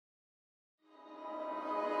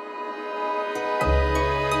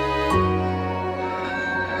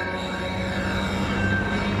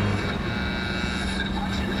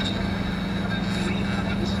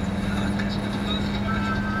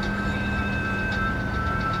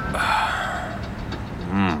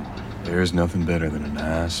There's nothing better than a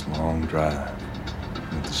nice long drive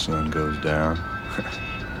when the sun goes down.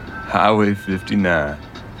 Highway 59,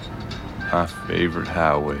 my favorite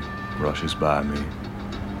highway, rushes by me.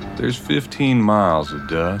 There's 15 miles of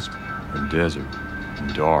dust and desert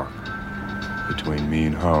and dark between me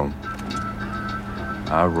and home.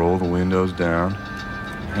 I roll the windows down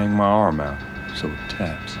and hang my arm out so it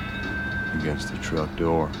taps against the truck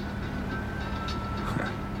door.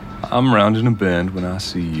 I'm rounding a bend when I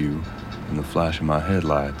see you in the flash of my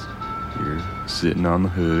headlights. You're sitting on the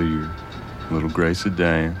hood of your little gray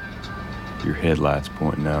sedan, your headlights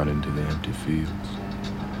pointing out into the empty fields.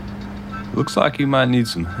 It looks like you might need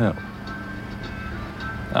some help.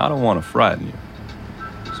 I don't want to frighten you,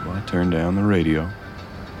 so I turn down the radio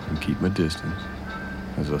and keep my distance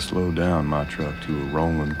as I slow down my truck to a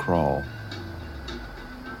rolling crawl.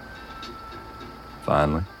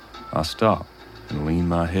 Finally, I stop and lean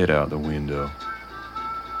my head out the window.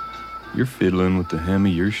 You're fiddling with the hem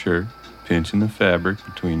of your shirt, pinching the fabric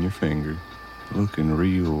between your fingers, looking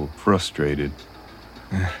real frustrated.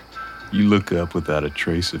 You look up without a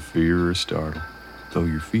trace of fear or startle, though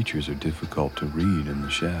your features are difficult to read in the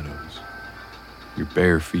shadows. Your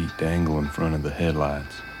bare feet dangle in front of the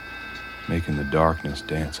headlights, making the darkness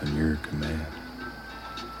dance on your command.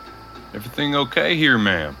 "Everything okay here,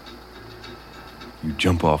 ma'am?" You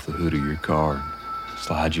jump off the hood of your car and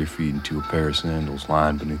slide your feet into a pair of sandals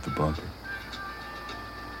lying beneath the bumper.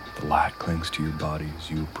 The light clings to your body as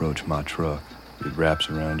you approach my truck. It wraps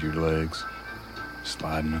around your legs,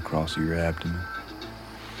 sliding across your abdomen,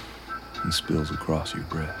 and spills across your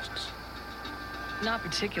breasts. Not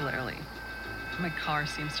particularly. My car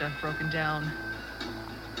seems to have broken down.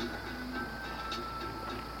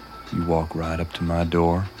 You walk right up to my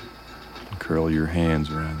door and curl your hands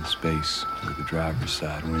around the space where the driver's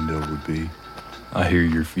side window would be. I hear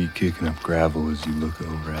your feet kicking up gravel as you look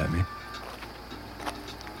over at me.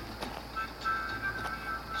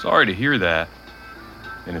 "Sorry to hear that.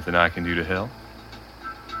 Anything I can do to help?"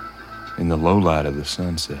 In the low light of the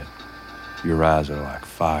sunset, your eyes are like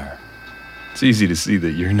fire. It's easy to see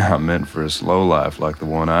that you're not meant for a slow life like the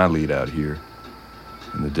one I lead out here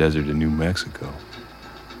in the desert of New Mexico.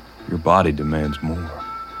 Your body demands more.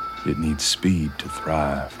 It needs speed to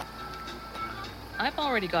thrive. I've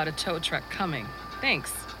already got a tow truck coming.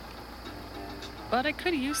 Thanks. But I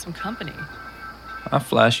could use some company. I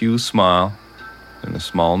flash you a smile and a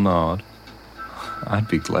small nod. I'd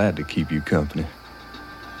be glad to keep you company.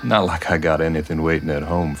 Not like I got anything waiting at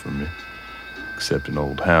home for me, except an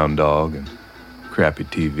old hound dog and crappy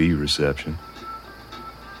TV reception.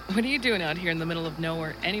 What are you doing out here in the middle of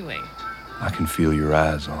nowhere anyway? I can feel your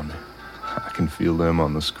eyes on me. I can feel them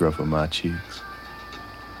on the scruff of my cheeks.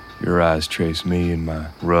 Your eyes trace me in my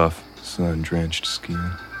rough, sun-drenched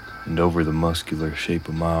skin and over the muscular shape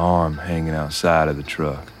of my arm hanging outside of the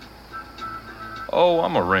truck. "Oh,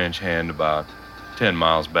 I'm a ranch hand about 10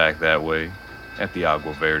 miles back that way, at the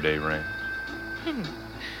Agua Verde Ranch."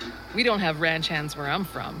 We don't have ranch hands where I'm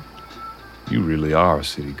from. You really are a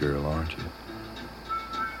city girl, aren't you?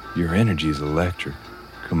 Your energy is electric,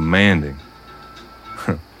 commanding.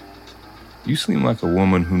 You seem like a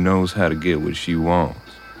woman who knows how to get what she wants.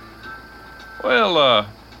 "Well,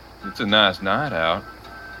 it's a nice night out.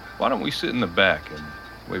 Why don't we sit in the back and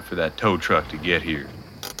wait for that tow truck to get here?"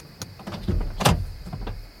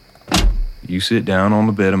 You sit down on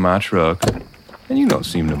the bed of my truck, and you don't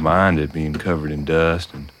seem to mind it being covered in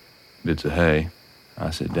dust and bits of hay. I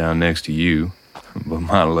sit down next to you, but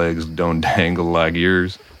my legs don't dangle like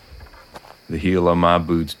yours. The heel of my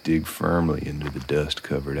boots dig firmly into the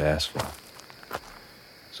dust-covered asphalt.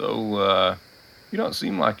 "So, you don't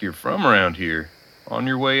seem like you're from around here. On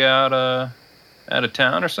your way out of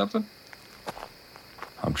town or something?"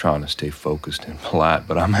 I'm trying to stay focused and polite,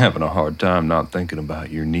 but I'm having a hard time not thinking about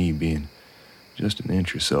your knee being just an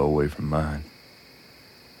inch or so away from mine.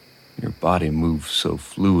 Your body moves so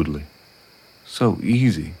fluidly, so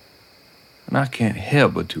easy, and I can't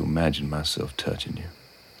help but to imagine myself touching you.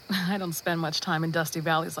 I don't spend much time in dusty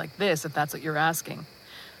valleys like this, if that's what you're asking.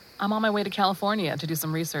 I'm on my way to California to do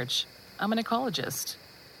some research. I'm an ecologist.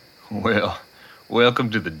 Well,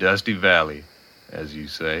 welcome to the Dusty Valley, as you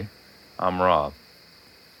say. I'm Rob.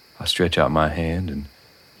 I stretch out my hand and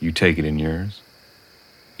you take it in yours.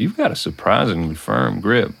 You've got a surprisingly firm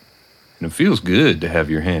grip, and it feels good to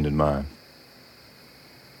have your hand in mine.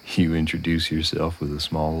 You introduce yourself with a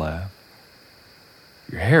small laugh.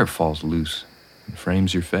 Your hair falls loose and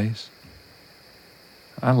frames your face.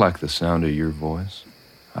 I like the sound of your voice.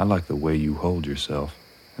 I like the way you hold yourself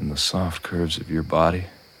and the soft curves of your body.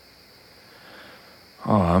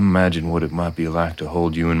 Oh, I imagine what it might be like to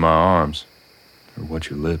hold you in my arms, or what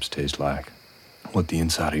your lips taste like, what the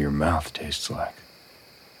inside of your mouth tastes like.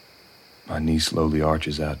 My knee slowly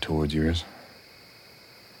arches out towards yours,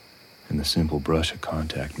 and the simple brush of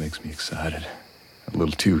contact makes me excited, a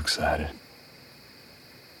little too excited.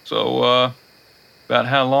 So, about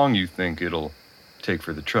how long you think it'll take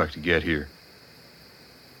for the truck to get here?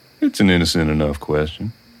 It's an innocent enough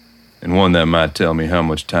question, and one that might tell me how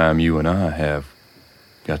much time you and I have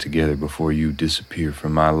got together before you disappear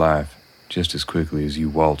from my life just as quickly as you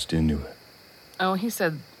waltzed into it. Oh, he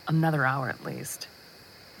said another hour at least.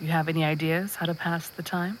 You have any ideas how to pass the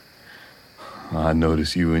time? I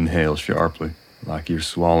notice you inhale sharply, like you're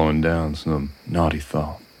swallowing down some naughty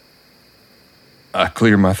thought. I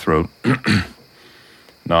clear my throat,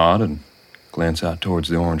 nod, and glance out towards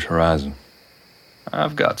the orange horizon.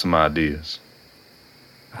 I've got some ideas.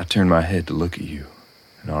 I turn my head to look at you,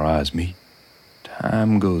 and our eyes meet.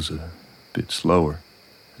 Time goes a bit slower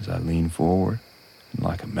as I lean forward, and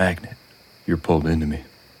like a magnet, you're pulled into me.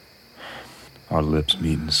 Our lips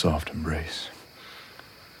meet in a soft embrace.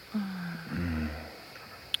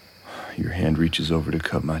 Your hand reaches over to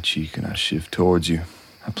cup my cheek, and I shift towards you.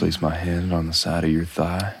 I place my hand on the side of your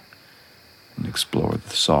thigh and explore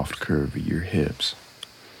the soft curve of your hips.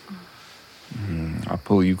 I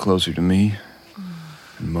pull you closer to me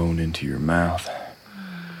and moan into your mouth.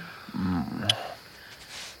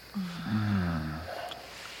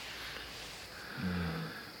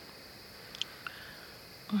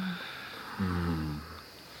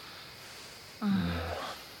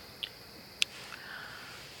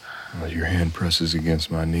 Well, your hand presses against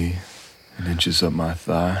my knee and inches up my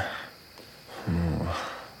thigh.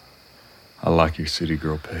 I like your city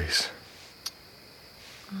girl pace.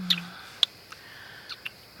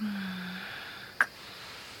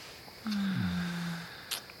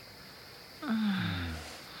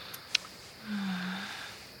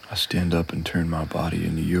 I stand up and turn my body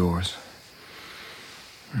into yours.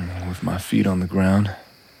 With my feet on the ground,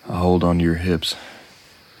 I hold onto your hips,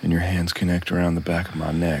 and your hands connect around the back of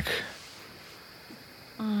my neck.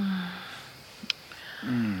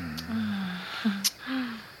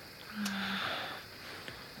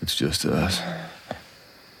 It's just us,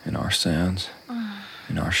 and our sounds,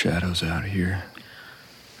 and our shadows out here.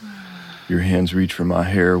 Your hands reach for my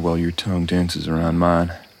hair while your tongue dances around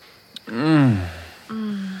mine.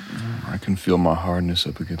 I can feel my hardness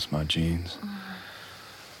up against my jeans.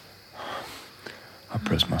 I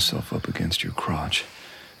press myself up against your crotch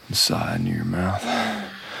and sigh into your mouth.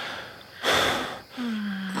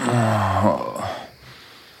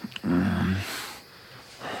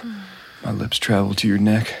 My lips travel to your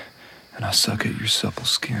neck, and I suck at your supple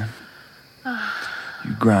skin.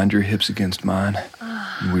 You grind your hips against mine,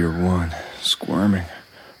 and we are one squirming,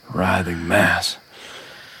 writhing mass.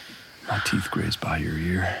 My teeth graze by your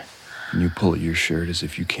ear, and you pull at your shirt as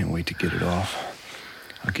if you can't wait to get it off.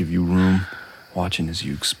 I give you room, watching as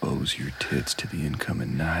you expose your tits to the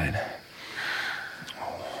incoming night.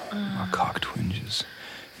 My cock twinges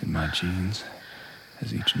in my jeans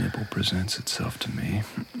as each nipple presents itself to me,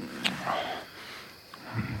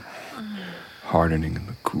 hardening in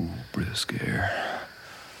the cool, brisk air.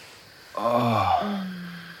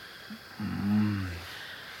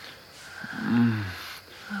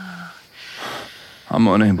 I'm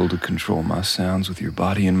unable to control my sounds with your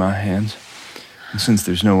body in my hands, and since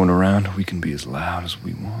there's no one around, we can be as loud as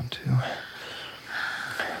we want to.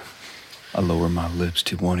 I lower my lips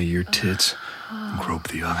to one of your tits and grope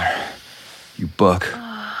the other. You buck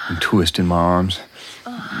and twist in my arms,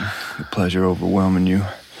 the pleasure overwhelming you.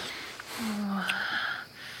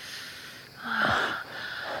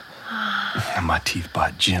 And my teeth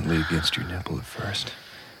bite gently against your nipple at first,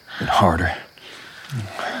 then harder,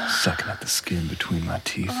 sucking at the skin between my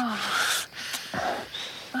teeth.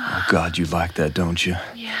 Oh, God, you like that, don't you?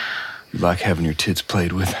 Yeah. You like having your tits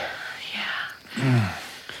played with? Yeah.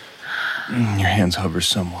 Your hands hover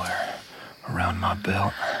somewhere around my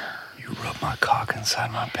belt. You rub my cock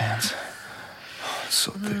inside my pants. Oh, it's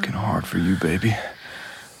so thick and hard for you, baby.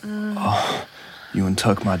 Oh, you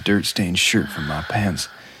untuck my dirt-stained shirt from my pants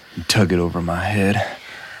and tug it over my head.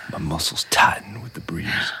 My muscles tighten with the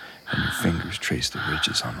breeze, and your fingers trace the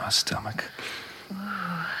ridges on my stomach.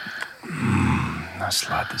 I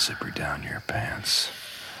slide the zipper down your pants.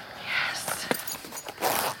 Yes.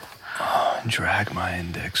 And drag my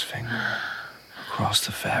index finger across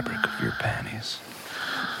the fabric of your panties.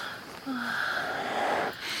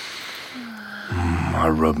 I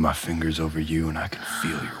rub my fingers over you, and I can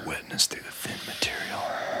feel your wetness through the thin material.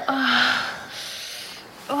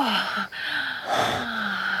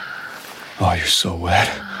 Oh, you're so wet.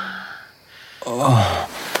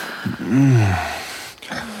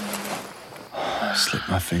 Slip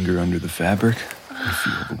my finger under the fabric and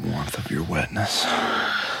feel the warmth of your wetness.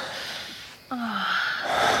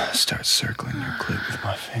 Start circling your clit with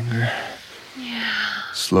my finger. Yeah.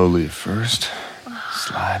 Slowly at first,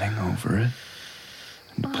 sliding over it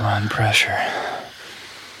and applying pressure.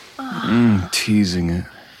 Teasing it,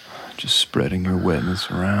 just spreading your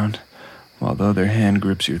wetness around while the other hand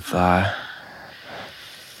grips your thigh.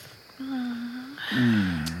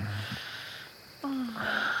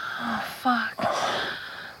 Oh, fuck.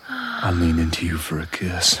 I lean into you for a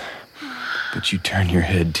kiss, but you turn your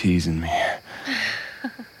head teasing me.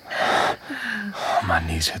 My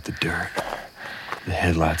knees hit the dirt, the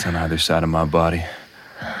headlights on either side of my body.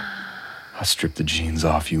 I strip the jeans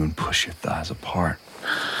off you and push your thighs apart.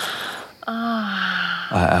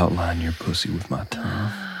 I outline your pussy with my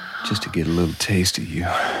tongue, just to get a little taste of you.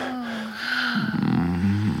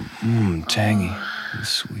 Tangy and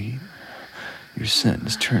sweet. Your scent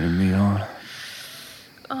is turning me on.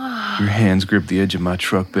 Your hands grip the edge of my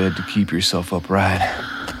truck bed to keep yourself upright.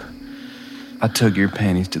 I tug your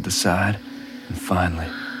panties to the side and finally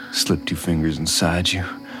slip 2 fingers inside you.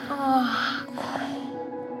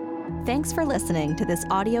 Thanks for listening to this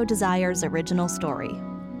Audio Desires original story.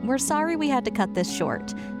 We're sorry we had to cut this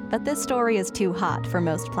short, but this story is too hot for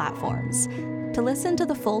most platforms. To listen to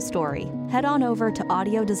the full story, head on over to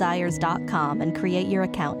audiodesires.com and create your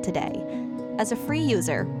account today. As a free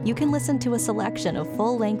user, you can listen to a selection of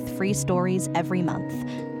full-length free stories every month.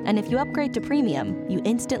 And if you upgrade to premium, you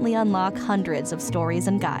instantly unlock hundreds of stories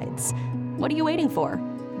and guides. What are you waiting for?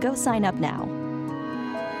 Go sign up now.